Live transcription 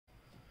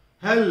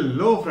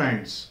Hello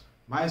friends,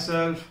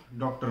 myself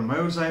Dr.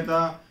 Mayur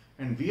Saita,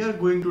 and we are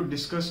going to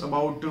discuss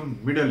about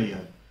middle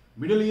ear.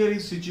 Middle ear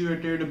is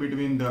situated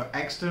between the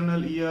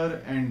external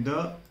ear and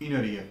the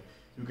inner ear.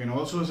 You can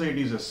also say it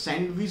is a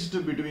sandwiched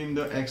between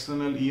the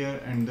external ear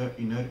and the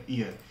inner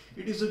ear.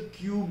 It is a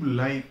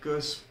cube-like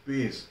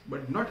space,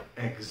 but not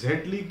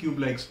exactly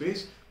cube-like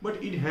space, but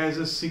it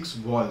has 6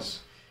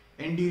 walls.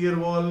 Anterior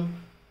wall,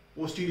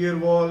 posterior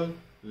wall,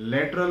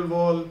 lateral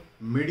wall,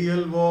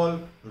 medial wall,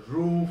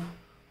 roof,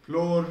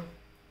 floor.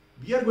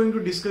 We are going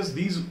to discuss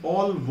these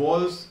all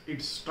walls,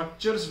 its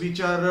structures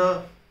which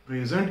are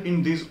present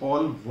in these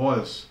all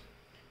walls.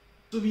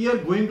 So we are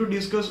going to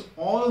discuss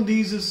all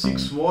these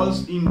 6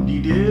 walls in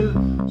detail.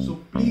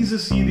 So please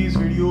see this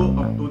video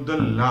up to the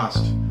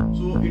last,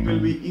 so it will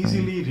be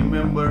easily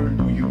remembered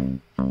to you.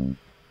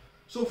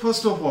 So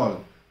first of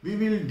all, we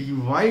will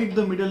divide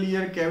the middle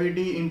ear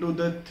cavity into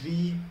the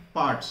 3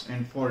 parts,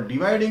 and for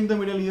dividing the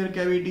middle ear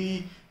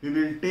cavity we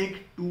will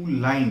take 2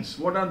 lines.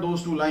 What are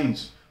those 2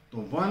 lines? So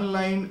one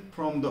line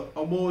from the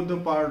above the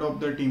part of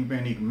the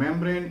tympanic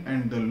membrane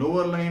and the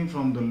lower line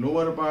from the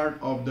lower part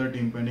of the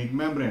tympanic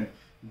membrane.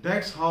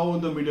 That's how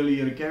the middle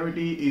ear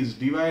cavity is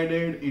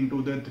divided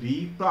into the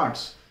 3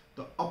 parts.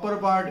 The upper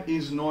part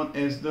is known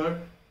as the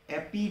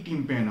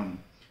epitympanum.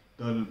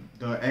 The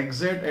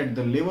exit at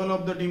the level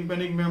of the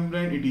tympanic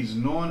membrane, it is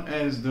known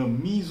as the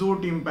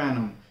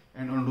mesotympanum,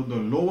 and onto the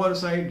lower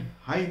side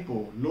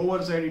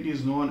it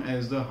is known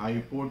as the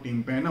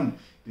hypotympanum.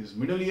 This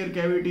middle ear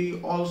cavity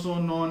also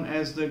known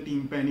as the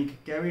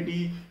tympanic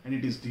cavity, and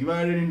it is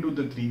divided into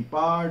the 3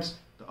 parts: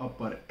 the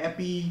upper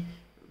epi,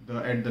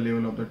 at the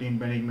level of the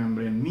tympanic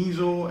membrane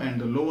meso, and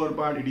the lower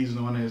part it is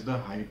known as the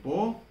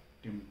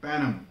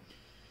hypotympanum.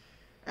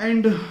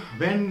 And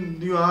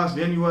when you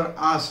are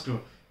asked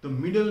the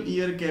middle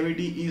ear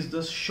cavity is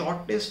the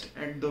shortest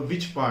at the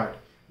which part,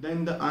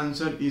 then the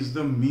answer is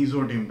the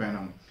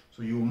mesotympanum.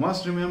 So you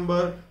must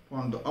remember,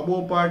 from the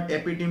above part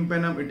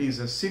epitympanum, it is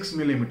a 6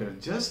 millimeter,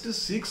 just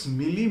 6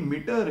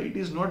 millimeter. It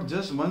is not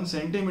just 1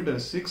 centimeter,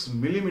 6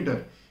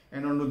 millimeter.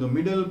 And onto the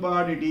middle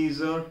part it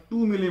is a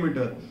 2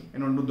 millimeter,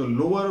 and onto the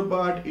lower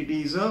part it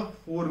is a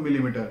 4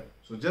 millimeter.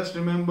 So just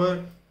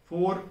remember,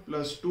 4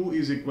 plus 2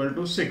 is equal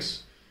to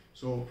 6.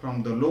 So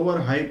from the lower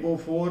hypo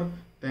 4,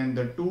 then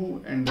the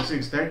 2 and the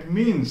 6. That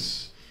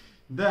means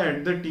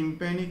that the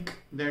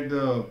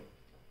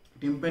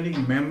tympanic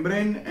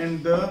membrane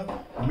and the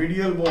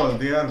medial wall,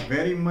 they are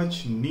very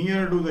much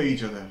near to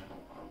each other.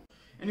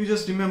 And you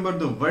just remember,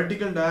 the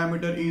vertical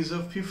diameter is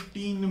a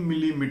 15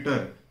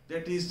 millimeter.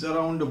 That is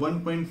around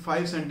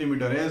 1.5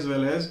 centimeter, as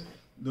well as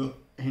the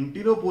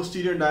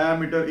anterior-posterior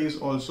diameter is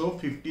also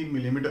 15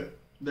 millimeter.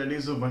 That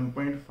is a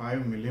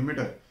 1.5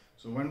 millimeter.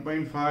 So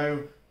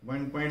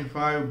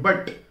 1.5,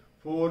 but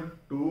 4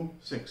 to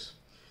 6.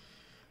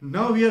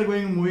 Now we are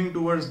moving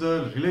towards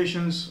the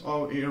relations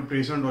of ear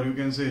present, or you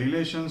can say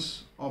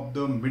relations of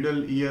the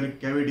middle ear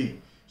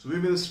cavity. So we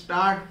will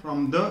start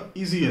from the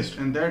easiest,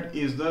 and that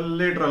is the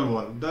lateral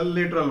wall. The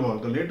lateral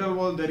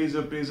wall, there is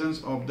a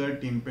presence of the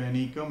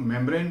tympanic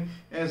membrane,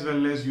 as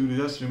well as you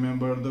just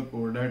remember the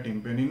chorda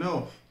tympani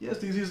nerve. Yes,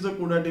 this is the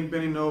chorda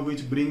tympani nerve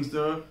which brings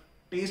the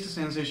taste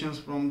sensations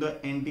from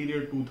the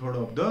anterior 2/3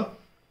 of the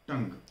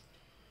tongue.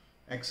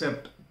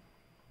 Except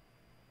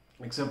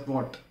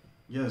what?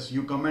 Yes,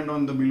 you comment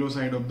on the below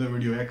side of the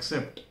video,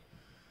 except.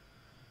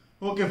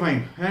 Okay,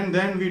 fine. And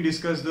then we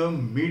discuss the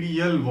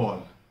medial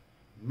wall.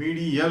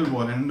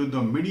 And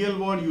the medial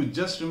wall, you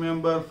just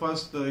remember,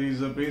 first there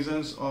is a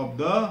presence of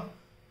the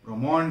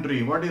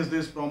promontory. What is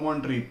this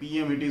promontory?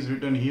 PM, it is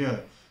written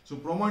here. So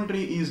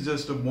promontory is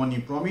just a bony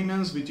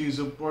prominence which is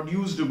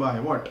produced by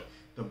what?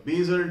 The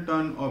basal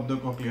turn of the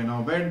cochlea.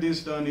 Now where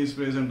this turn is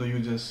present, you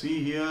just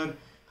see here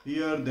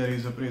there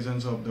is a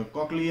presence of the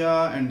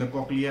cochlea, and the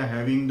cochlea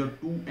having the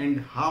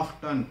 2.5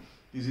 turn.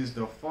 This is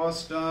the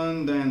first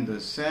turn, then the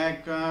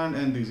second,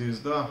 and this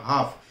is the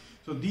half.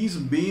 So these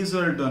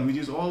basal turn, which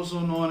is also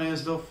known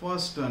as the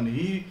first turn,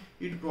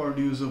 it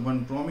produces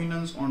one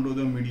prominence onto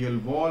the medial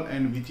wall,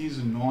 and which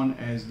is known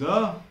as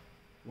the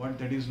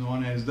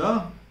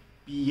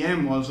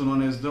PM, also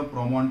known as the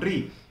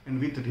promontory. And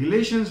with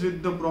relations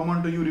with the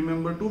promontory, you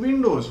remember 2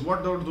 windows.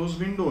 What are those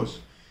windows?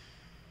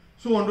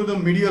 So onto the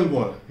medial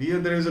wall, here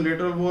there is a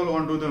lateral wall.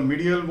 Onto the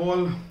medial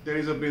wall there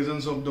is a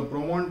presence of the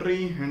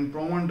promontory, and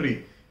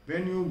promontory,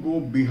 when you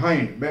go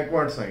behind,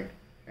 backward side,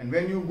 and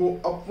when you go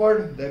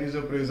upward, there is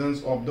a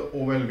presence of the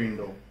oval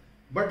window.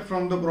 But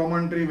from the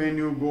promontory, when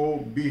you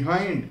go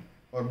behind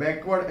or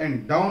backward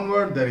and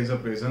downward, there is a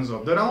presence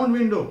of the round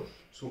window.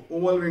 So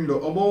oval window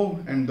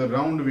above and the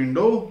round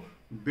window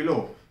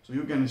below. So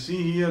you can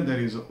see here there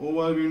is an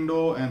oval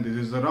window and this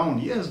is the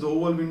round. Yes, the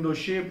oval window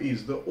shape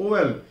is the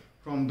oval.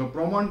 From the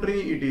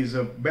promontory, it is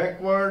a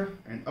backward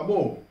and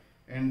above,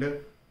 and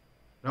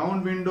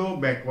round window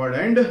backward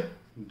and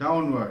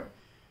downward.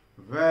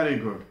 Very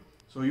good.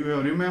 So you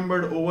have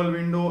remembered oval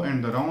window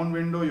and the round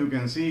window. You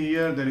can see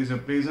here there is a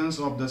presence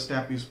of the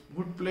stapes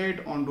foot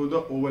plate onto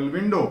the oval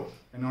window,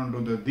 and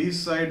onto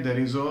this side there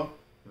is a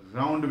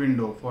round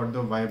window for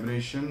the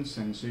vibration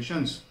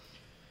sensations.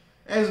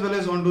 As well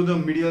as onto the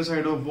medial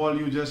side of wall,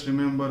 you just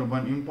remember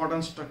one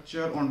important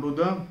structure onto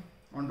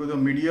the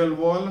medial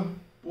wall,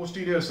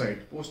 posterior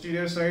side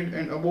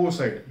and above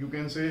side. You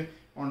can say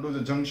onto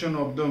the junction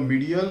of the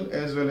medial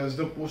as well as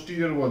the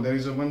posterior wall, there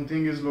is a one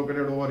thing is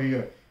located over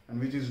here, and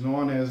which is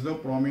known as the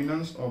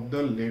prominence of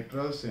the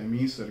lateral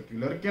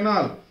semicircular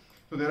canal.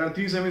 So there are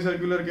three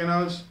semicircular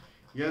canals.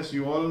 Yes,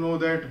 you all know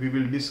that. We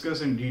will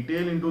discuss in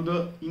detail into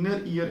the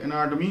inner ear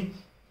anatomy.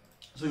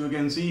 So you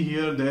can see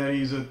here there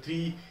is a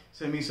three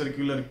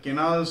semicircular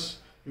canals.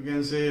 You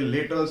can say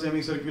lateral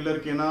semicircular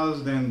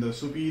canals, then the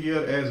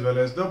superior as well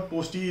as the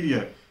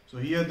posterior. So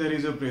here there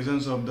is a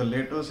presence of the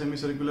lateral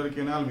semicircular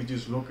canal, which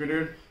is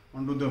located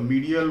onto the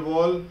medial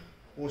wall,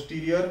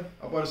 posterior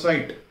upper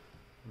side.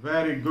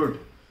 Very good.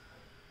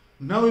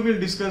 Now we will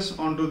discuss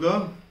about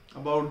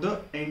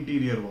the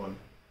anterior wall,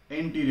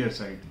 anterior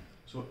side.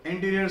 So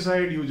anterior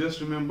side, you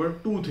just remember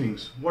two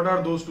things. What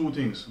are those two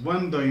things?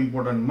 One, the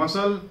important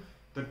muscle,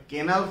 the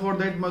canal for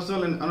that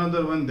muscle, and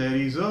another one, there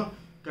is a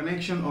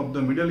connection of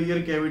the middle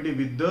ear cavity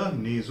with the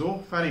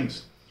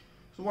nasopharynx.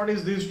 So what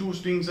is these two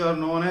things are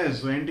known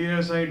as? So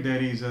anterior side,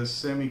 there is a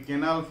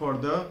semi-canal for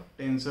the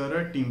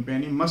tensor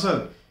tympani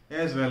muscle,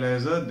 as well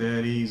as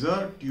there is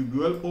a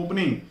tubule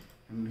opening.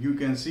 And you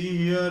can see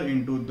here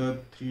into the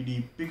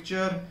 3D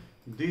picture,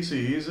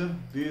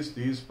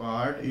 this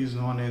part is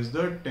known as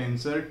the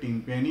tensor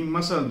tympani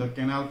muscle, the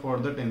canal for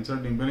the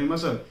tensor tympani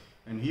muscle.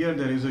 And here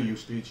there is a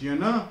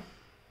eustachian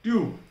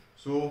tube.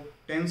 So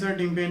tensor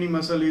tympani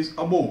muscle is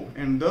above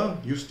and the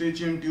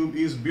eustachian tube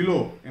is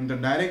below, and the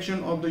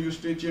direction of the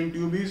eustachian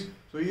tube is,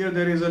 so here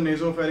there is a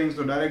nasopharynx.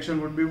 The direction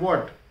would be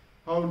what?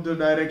 How the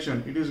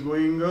direction? It is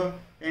going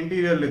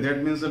anteriorly,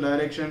 that means the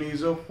direction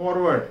is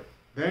forward.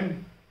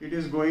 Then it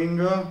is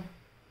going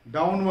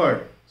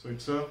downward, so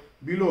it's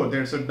below,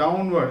 that's a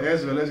downward,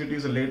 as well as it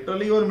is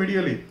laterally or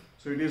medially,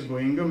 so it is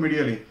going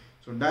medially.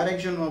 So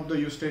direction of the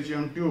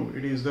eustachian tube,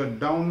 it is the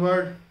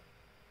downward,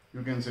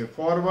 you can say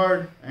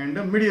forward, and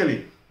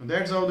medially. So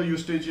that's how the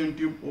eustachian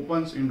tube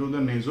opens into the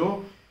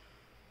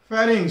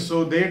nasopharynx.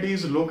 So that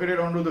is located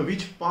onto the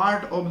which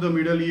part of the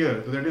middle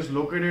ear? So that is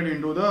located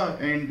into the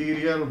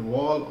anterior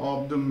wall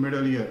of the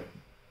middle ear.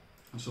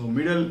 So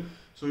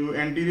your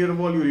anterior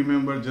wall, you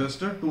remember just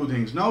two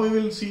things. Now we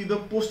will see the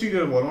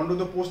posterior wall. Onto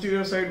the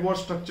posterior side, what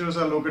structures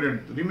are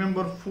located?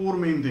 Remember four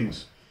main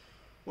things.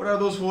 What are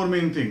those four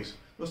main things?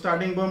 So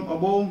starting from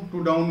above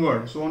to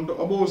downward. So onto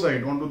above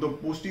side, onto the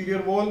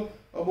posterior wall,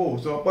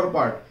 above, so upper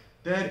part,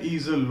 there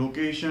is a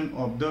location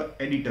of the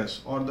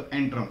otitis or the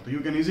antrum. So you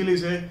can easily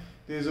say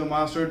there is a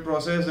mastoid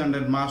process, and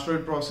that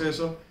mastoid process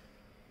of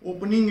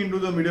opening into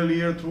the middle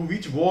ear through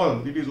which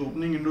wall? It is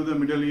opening into the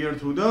middle ear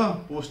through the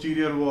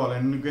posterior wall,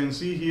 and you can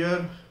see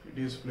here it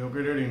is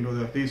located into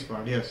this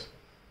part. Yes,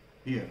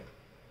 here.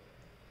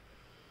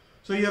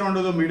 So here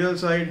onto the middle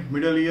side,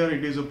 middle ear,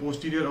 it is a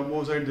posterior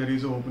above side, there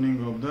is a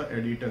opening of the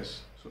otitis.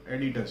 So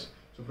otitis.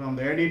 So from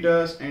the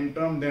otitis,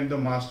 antrum, then the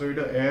mastoid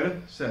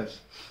air cells.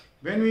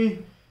 When we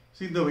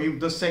see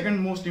the second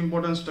most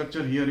important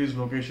structure here is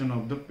location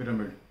of the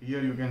pyramid.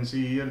 Here you can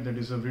see here that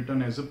is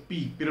written as a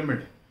P,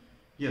 pyramid.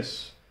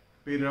 Yes,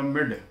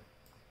 pyramid.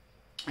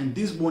 And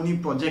these bony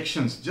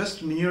projections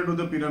just near to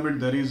the pyramid,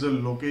 there is a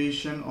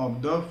location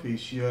of the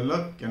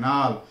facial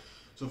canal.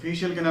 So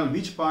facial canal,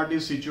 which part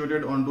is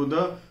situated onto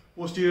the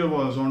posterior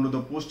walls? Onto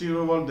the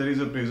posterior wall, there is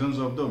a presence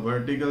of the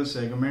vertical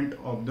segment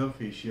of the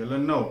facial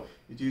nerve,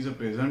 which is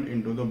present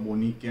into the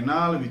bony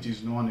canal, which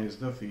is known as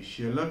the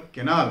facial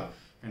canal.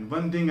 And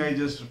one thing I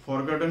just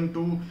forgotten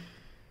to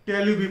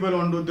tell you people,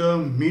 onto the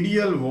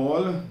medial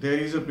wall, there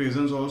is a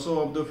presence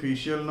also of the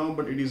facial nerve,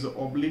 but it is the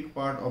oblique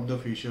part of the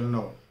facial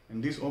nerve.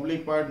 And this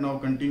oblique part now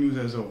continues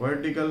as a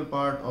vertical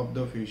part of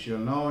the facial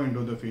nerve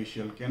into the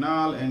facial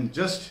canal, and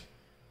just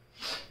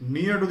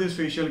near to this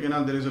facial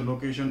canal there is a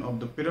location of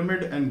the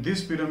pyramid, and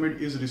this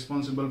pyramid is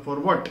responsible for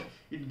what?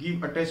 It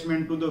gives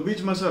attachment to the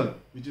which muscle?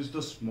 Which is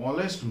the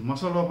smallest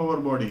muscle of our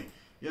body.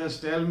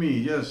 Yes, tell me.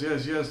 Yes,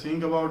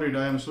 think about it.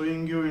 I am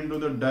showing you into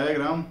the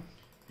diagram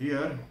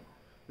here,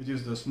 which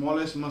is the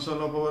smallest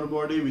muscle of our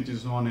body, which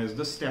is known as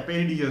the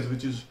stapedius,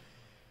 which is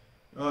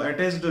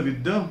attached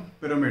with the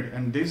pyramid.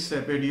 And this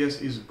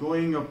stapedius is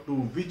going up to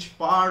which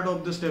part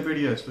of the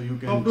stapedius? So you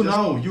can up to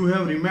now you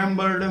have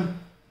remembered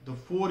the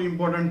four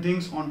important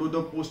things. Onto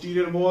the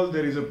posterior wall,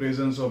 there is a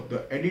presence of the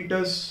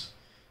otitis,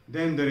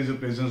 then there is a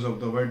presence of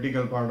the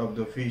vertical part of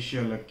the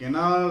facial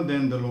canal,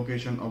 then the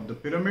location of the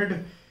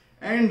pyramid,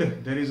 and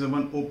there is a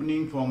one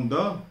opening from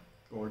the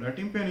chorda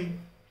tympani,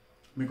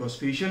 because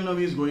facial nerve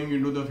is going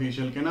into the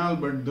facial canal,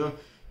 but the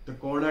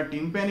chorda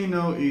tympani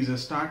nerve is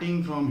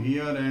starting from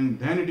here and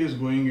then it is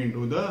going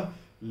into the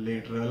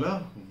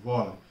lateral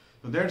wall.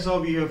 So that's how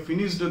we have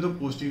finished the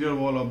posterior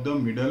wall of the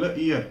middle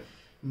ear.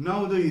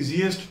 Now the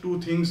easiest two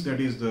things,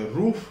 that is the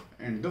roof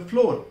and the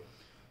floor.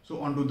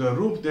 So onto the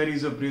roof, there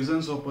is a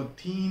presence of a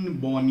thin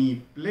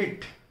bony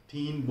plate.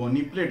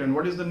 And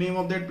what is the name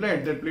of that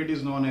plate? That plate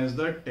is known as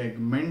the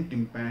tegmen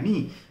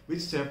tympani,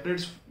 which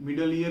separates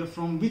middle ear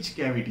from which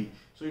cavity?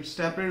 So it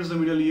separates the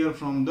middle ear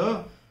from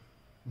the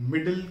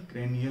middle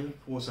cranial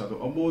fossa.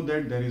 So above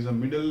that there is a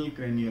middle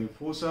cranial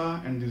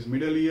fossa, and this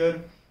middle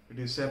ear, it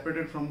is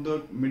separated from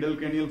the middle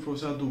cranial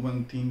fossa to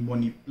one thin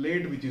bony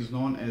plate which is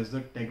known as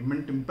the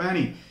tegment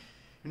tympani.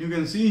 And you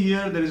can see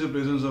here there is a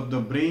presence of the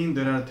brain.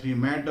 There are three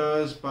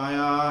matters,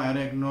 pia,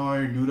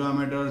 arachnoid, dura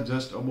matter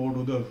just above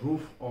to the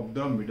roof of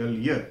the middle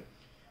ear.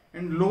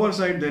 And lower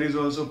side there is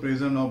also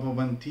presence of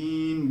one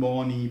thin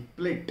bony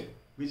plate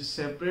which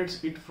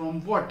separates it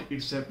from what?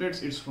 It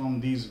separates it from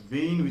this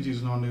vein which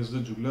is known as the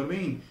jugular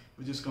vein,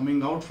 which is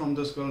coming out from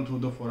the skull through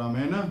the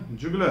foramen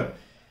jugular.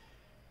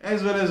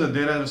 As well as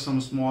there are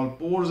some small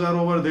pores are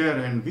over there,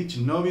 and which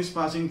nerve is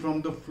passing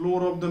from the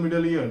floor of the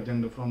middle ear.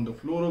 Then from the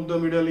floor of the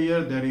middle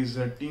ear there is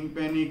a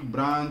tympanic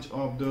branch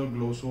of the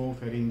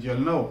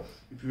glossopharyngeal nerve.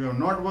 If you have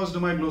not watched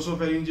my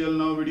glossopharyngeal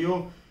nerve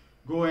video,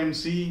 go and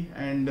see,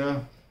 and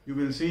you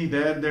will see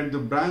there that the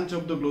branch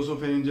of the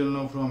glossopharyngeal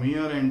nerve from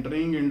here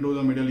entering into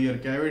the middle ear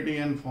cavity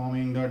and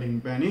forming the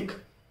tympanic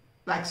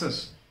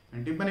plexus.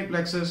 And tympanic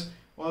plexus,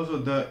 also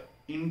the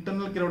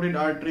internal carotid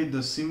artery,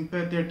 the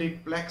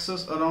sympathetic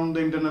plexus around the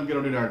internal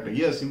carotid artery.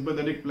 Yes,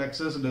 sympathetic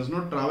plexus does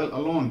not travel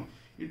alone.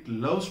 It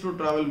loves to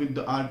travel with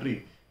the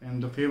artery.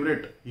 And the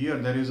favorite here,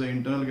 there is an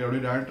internal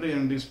carotid artery,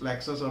 and this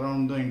plexus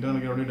around the internal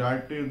carotid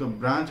artery, the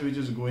branch which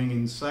is going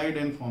inside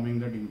and forming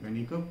the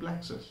tympanic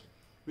plexus,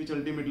 which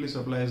ultimately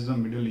supplies the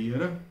middle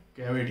ear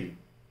cavity.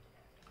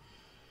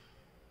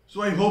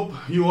 So I hope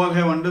you all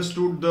have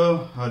understood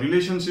the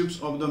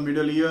relationships of the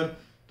middle ear,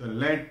 the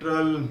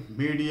lateral,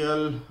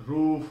 medial,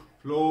 roof,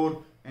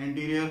 floor,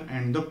 anterior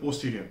and the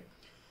posterior.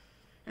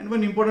 And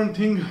one important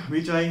thing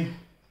which I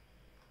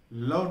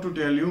love to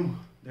tell you,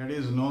 that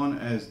is known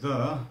as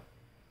the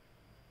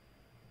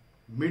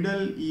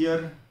middle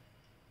ear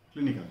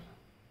clinical.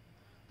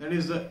 That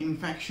is the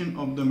infection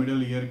of the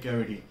middle ear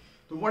cavity.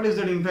 So what is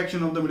that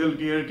infection of the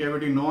middle ear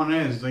cavity known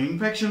as? The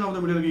infection of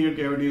the middle ear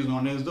cavity is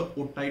known as the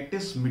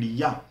otitis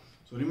media.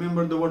 So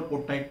remember the word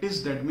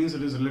otitis, that means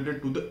it is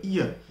related to the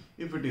ear.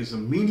 If it is a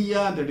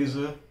media, that is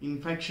a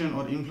infection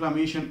or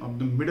inflammation of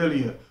the middle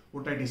ear.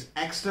 Otitis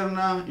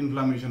externa,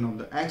 inflammation of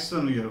the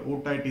external ear.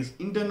 Otitis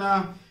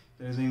interna,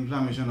 there is an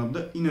inflammation of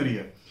the inner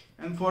ear.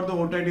 And for the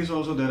otitis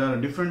also there are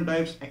different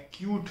types.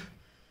 Acute,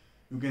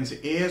 you can say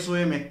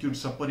ASOM, acute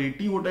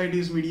suppurative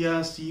otitis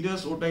media,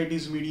 serous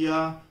otitis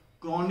media,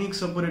 chronic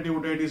suppurative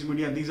otitis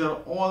media. These are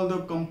all the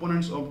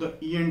components of the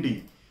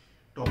ENT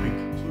topic.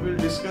 So we will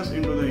discuss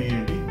into the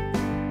ENT.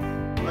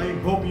 I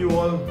hope you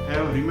all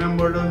have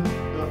remembered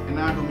the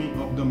anatomy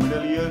of the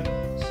middle ear.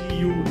 See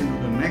you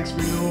into the next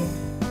video.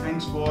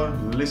 Thanks for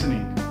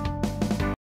listening.